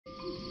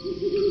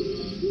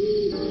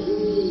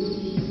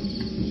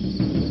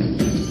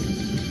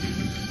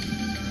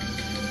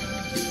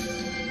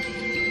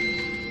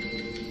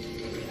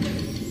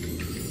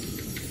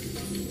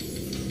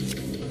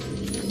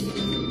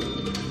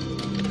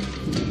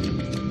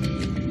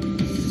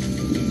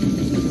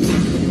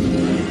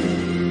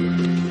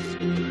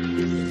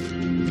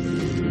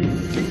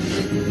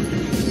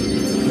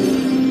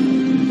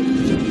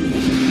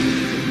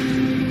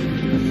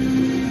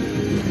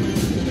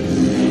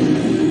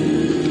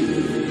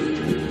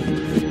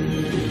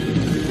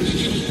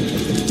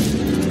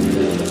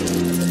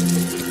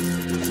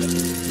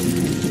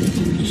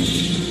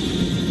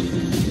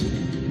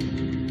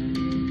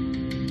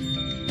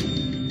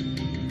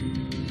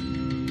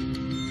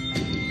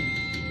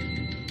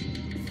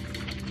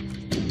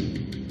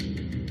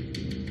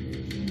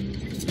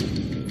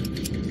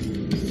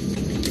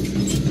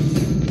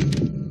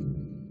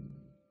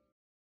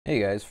Hey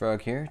guys,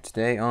 Frog here.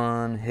 Today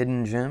on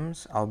Hidden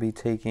Gems, I'll be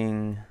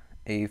taking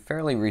a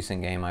fairly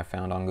recent game I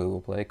found on Google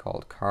Play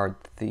called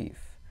Card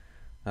Thief.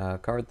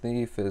 Card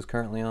Thief is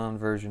currently on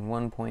version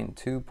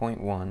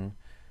 1.2.1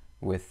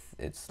 with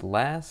its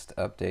last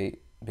update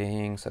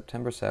being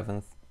September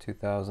 7th,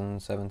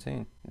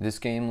 2017. This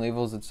game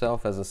labels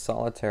itself as a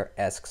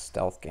Solitaire-esque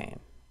stealth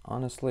game.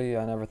 Honestly,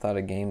 I never thought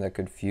a game that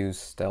could fuse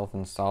stealth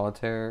and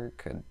solitaire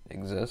could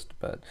exist,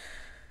 but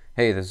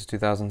hey, this is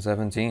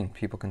 2017.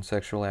 People can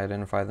sexually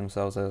identify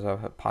themselves as a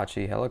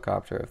Apache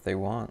helicopter if they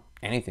want.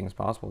 Anything's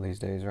possible these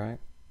days, right?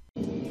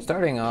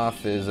 Starting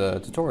off is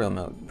a tutorial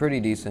mode. Pretty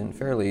decent,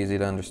 fairly easy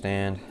to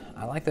understand.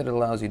 I like that it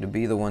allows you to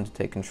be the one to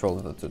take control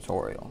of the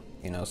tutorial.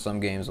 You know, some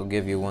games will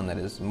give you one that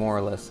is more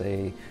or less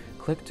a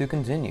click to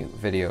continue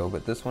video,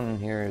 but this one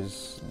here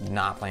is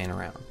not playing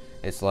around.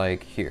 It's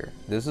like, here,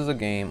 this is a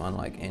game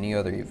unlike any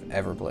other you've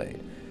ever played.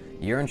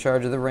 You're in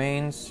charge of the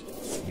reins,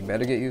 you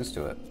better get used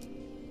to it.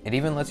 It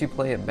even lets you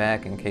play it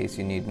back in case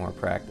you need more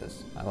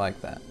practice. I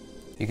like that.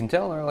 You can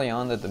tell early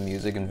on that the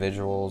music and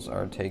visuals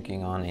are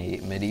taking on a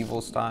medieval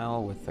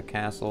style with the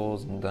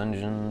castles and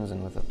dungeons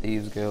and with the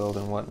Thieves Guild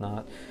and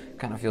whatnot.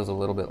 Kind of feels a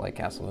little bit like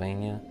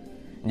Castlevania.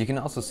 And you can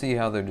also see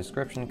how their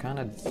description kind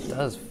of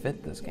does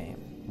fit this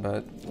game.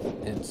 But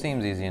it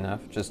seems easy enough.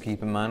 Just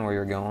keep in mind where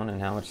you're going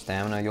and how much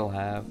stamina you'll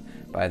have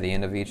by the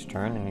end of each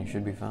turn and you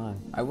should be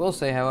fine. I will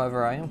say,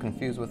 however, I am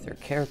confused with your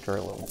character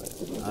a little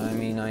bit. I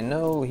mean, I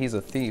know he's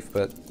a thief,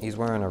 but he's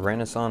wearing a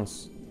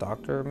Renaissance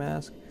doctor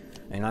mask.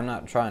 I mean, I'm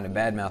not trying to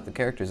badmouth the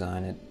character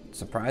design. It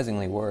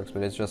surprisingly works,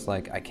 but it's just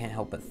like, I can't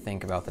help but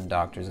think about the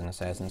doctors in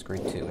Assassin's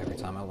Creed 2 every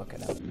time I look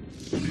at him.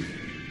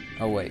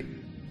 Oh wait,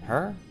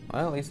 her?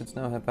 Well, at least it's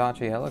no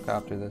Apache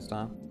helicopter this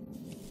time.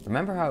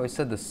 Remember how I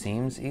said this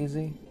seems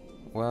easy?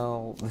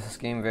 Well, this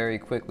game very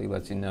quickly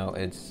lets you know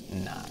it's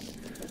not.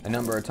 A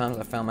number of times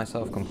I found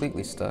myself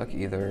completely stuck,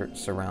 either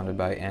surrounded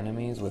by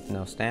enemies with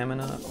no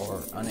stamina,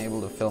 or unable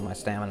to fill my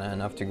stamina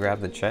enough to grab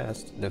the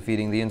chest,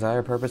 defeating the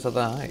entire purpose of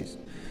the heist.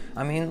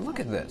 I mean,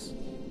 look at this.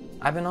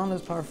 I've been on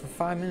this part for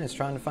 5 minutes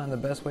trying to find the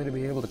best way to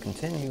be able to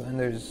continue, and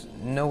there's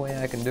no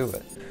way I can do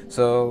it.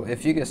 So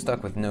if you get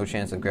stuck with no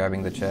chance of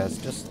grabbing the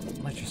chest,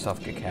 just let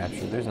yourself get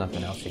captured. There's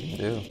nothing else you can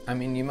do. I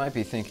mean, you might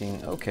be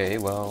thinking, okay,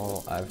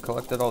 well, I've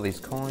collected all these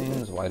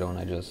coins, why don't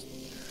I just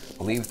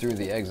leave through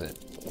the exit?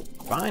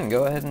 Fine,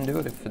 go ahead and do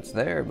it if it's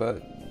there,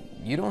 but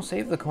you don't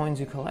save the coins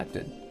you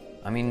collected.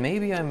 I mean,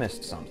 maybe I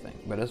missed something,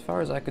 but as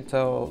far as I could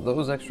tell,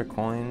 those extra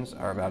coins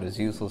are about as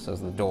useless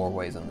as the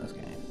doorways in this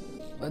game.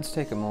 Let's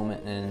take a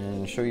moment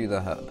and show you the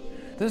hub.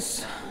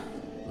 This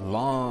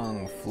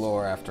long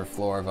floor after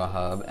floor of a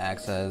hub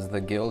acts as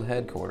the guild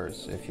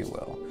headquarters, if you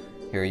will.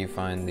 Here you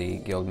find the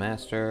guild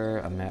master,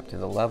 a map to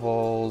the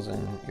levels,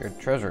 and your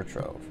treasure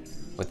trove.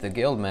 With the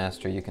guild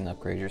master, you can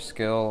upgrade your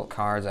skill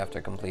cards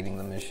after completing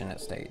the mission it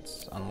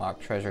states, unlock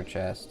treasure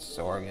chests,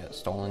 or get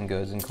stolen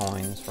goods and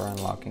coins for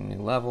unlocking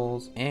new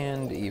levels,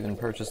 and even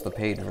purchase the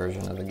paid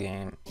version of the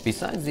game.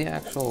 Besides the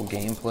actual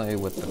gameplay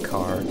with the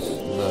cards,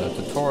 the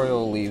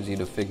tutorial leaves you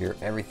to figure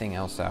everything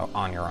else out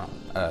on your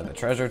own. The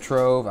treasure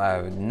trove, I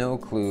have no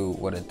clue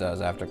what it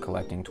does after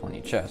collecting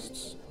 20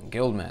 chests.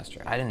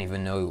 Guildmaster, I didn't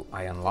even know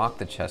I unlocked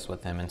the chest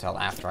with him until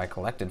after I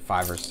collected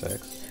 5 or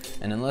 6.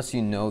 And unless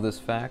you know this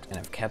fact and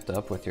have kept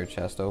up with your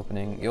chest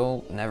opening,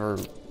 you'll never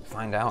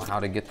find out how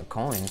to get the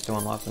coins to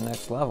unlock the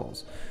next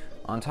levels.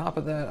 On top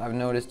of that, I've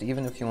noticed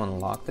even if you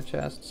unlock the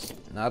chests,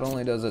 not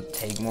only does it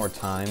take more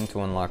time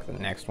to unlock the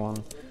next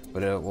one,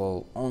 but it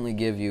will only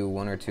give you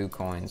 1 or 2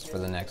 coins for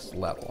the next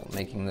level,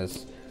 making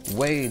this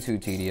way too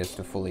tedious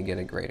to fully get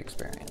a great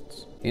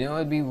experience. You know,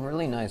 it'd be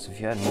really nice if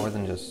you had more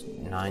than just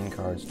 9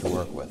 cards to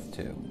work with,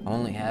 too.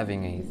 Only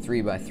having a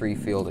 3x3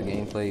 field of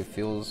gameplay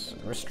feels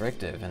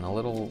restrictive and a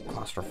little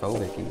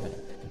claustrophobic even.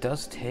 It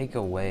does take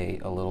away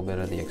a little bit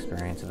of the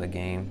experience of the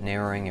game,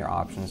 narrowing your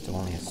options to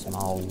only a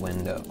small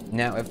window.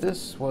 Now, if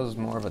this was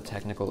more of a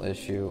technical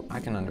issue,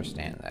 I can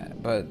understand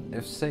that. But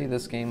if, say,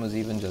 this game was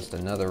even just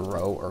another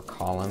row or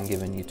column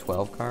giving you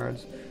 12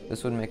 cards,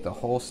 this would make the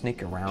whole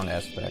sneak around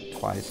aspect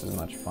twice as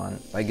much fun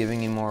by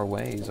giving you more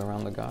ways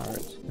around the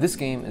guards. This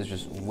game is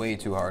just way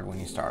too hard when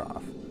you start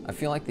off. I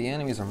feel like the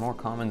enemies are more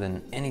common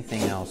than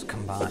anything else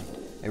combined.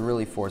 It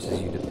really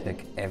forces you to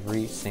pick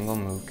every single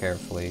move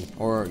carefully,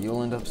 or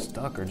you'll end up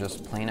stuck or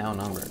just plain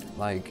outnumbered.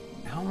 Like,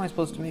 how am I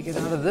supposed to make it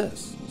out of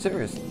this?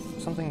 Seriously.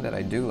 Something that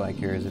I do like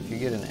here is if you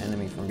get an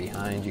enemy from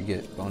behind, you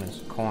get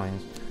bonus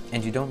coins,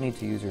 and you don't need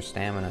to use your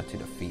stamina to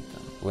defeat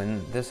them.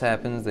 When this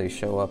happens, they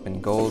show up in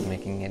gold,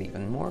 making it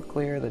even more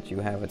clear that you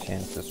have a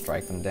chance to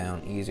strike them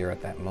down easier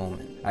at that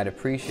moment. I'd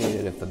appreciate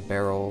it if the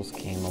barrels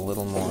came a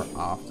little more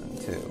often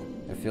too.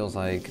 It feels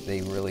like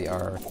they really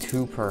are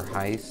 2 per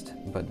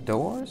heist, but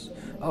doors?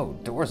 Oh,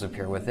 doors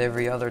appear with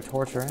every other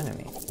torture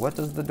enemy. What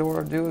does the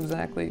door do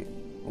exactly?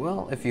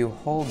 Well, if you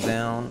hold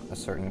down a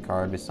certain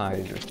card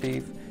beside your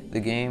thief, the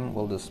game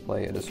will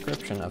display a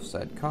description of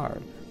said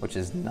card, which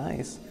is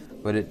nice,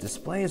 but it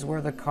displays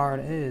where the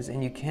card is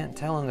and you can't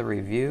tell in the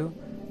review,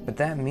 but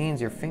that means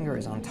your finger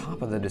is on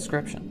top of the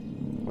description.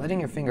 Letting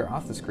your finger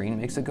off the screen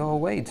makes it go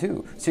away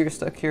too, so you're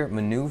stuck here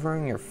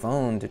maneuvering your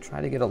phone to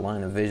try to get a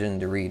line of vision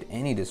to read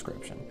any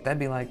description. That'd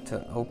be like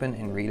to open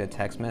and read a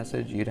text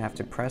message. You'd have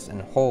to press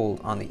and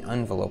hold on the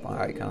envelope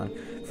icon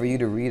for you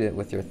to read it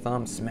with your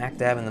thumb smack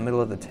dab in the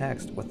middle of the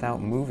text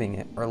without moving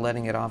it or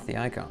letting it off the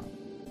icon.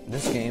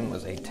 This game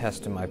was a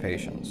test to my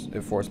patience.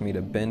 It forced me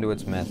to bend to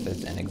its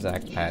methods and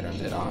exact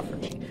patterns it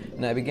offered me,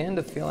 and I began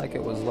to feel like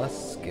it was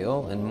less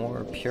skill and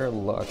more pure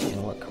luck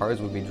in what cards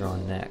would be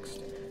drawn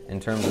next. In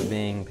terms of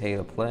being pay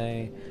to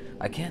play,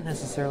 I can't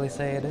necessarily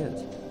say it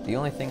is. The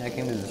only thing I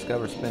came to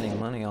discover spending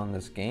money on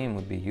this game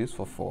would be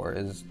useful for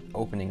is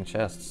opening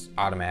chests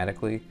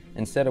automatically,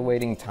 instead of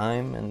waiting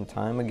time and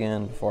time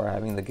again before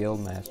having the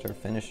guildmaster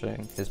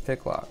finishing his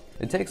pick lock.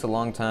 It takes a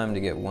long time to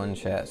get one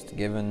chest,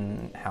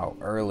 given how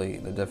early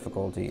the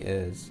difficulty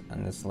is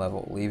on this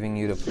level, leaving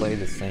you to play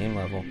the same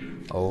level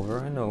over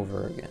and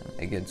over again.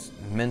 It gets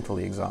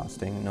mentally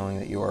exhausting knowing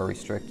that you are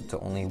restricted to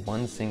only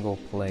one single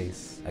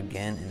place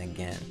again and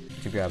again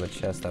to grab a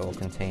chest that will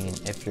contain,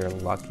 if you're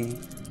lucky,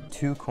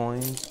 2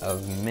 coins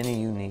of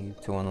many you need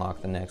to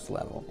unlock the next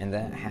level, and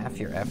that half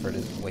your effort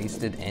is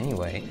wasted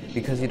anyway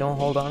because you don't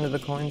hold on to the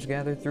coins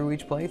gathered through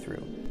each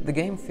playthrough. The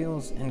game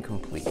feels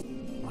incomplete,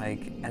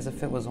 like as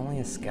if it was only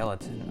a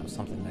skeleton of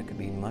something that could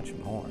be much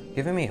more,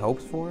 giving me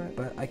hopes for it,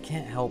 but I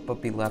can't help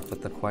but be left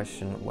with the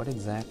question, what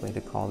exactly to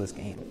call this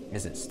game?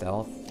 Is it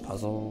stealth,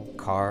 puzzle,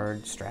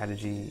 card,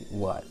 strategy,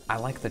 what? I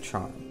like the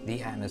charm,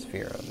 the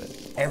atmosphere of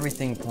it.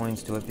 Everything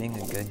points to it being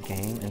a good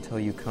game until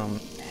you come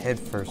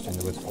headfirst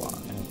into its flaw,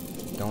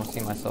 and don't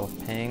see myself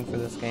paying for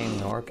this game,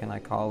 nor can I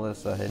call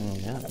this a hidden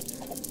gem.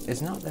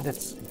 It's not that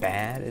it's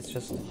bad, it's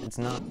just, it's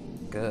not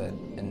good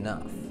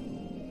enough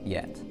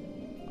yet.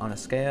 On a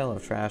scale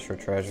of trash or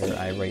treasure,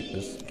 I rate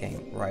this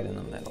game right in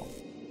the middle.